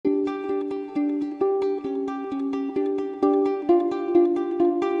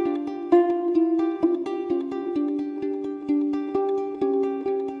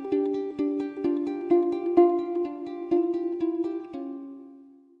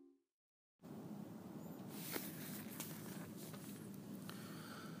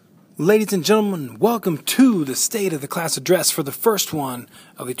Ladies and gentlemen, welcome to the State of the Class Address for the first one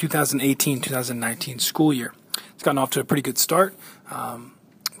of the 2018-2019 school year. It's gotten off to a pretty good start.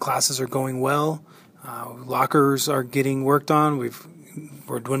 Classes are going well. Lockers are getting worked on.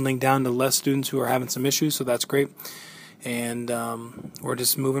 We're dwindling down to less students who are having some issues, so that's great. And we're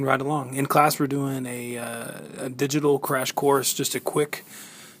just moving right along. In class, we're doing a digital crash course, just a quick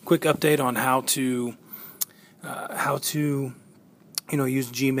update on how to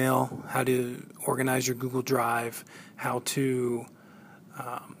use Gmail, how to organize your Google Drive, how to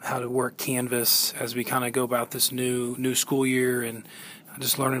work Canvas as we kind of go about this new school year, and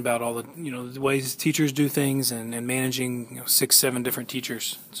just learning about all the ways teachers do things and managing 6-7 different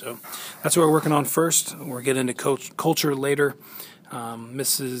teachers. So that's what we're working on first. We'll get into culture later.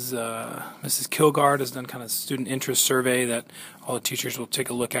 Mrs. Kilgard has done kind of student interest survey that all the teachers will take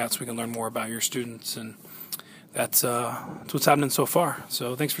a look at, so we can learn more about your students, and that's what's happening so far.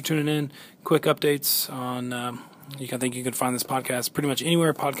 So thanks for tuning in. Quick updates on, I think you can find this podcast pretty much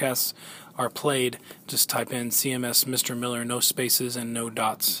anywhere podcasts are played. Just type in CMS Mr. Miller, no spaces and no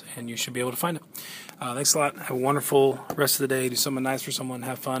dots, and you should be able to find it. Thanks a lot. Have a wonderful rest of the day. Do something nice for someone.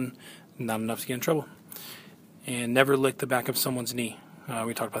 Have fun. Not enough to get in trouble. And never lick the back of someone's knee.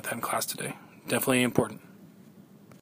 We talked about that in class today. Definitely important.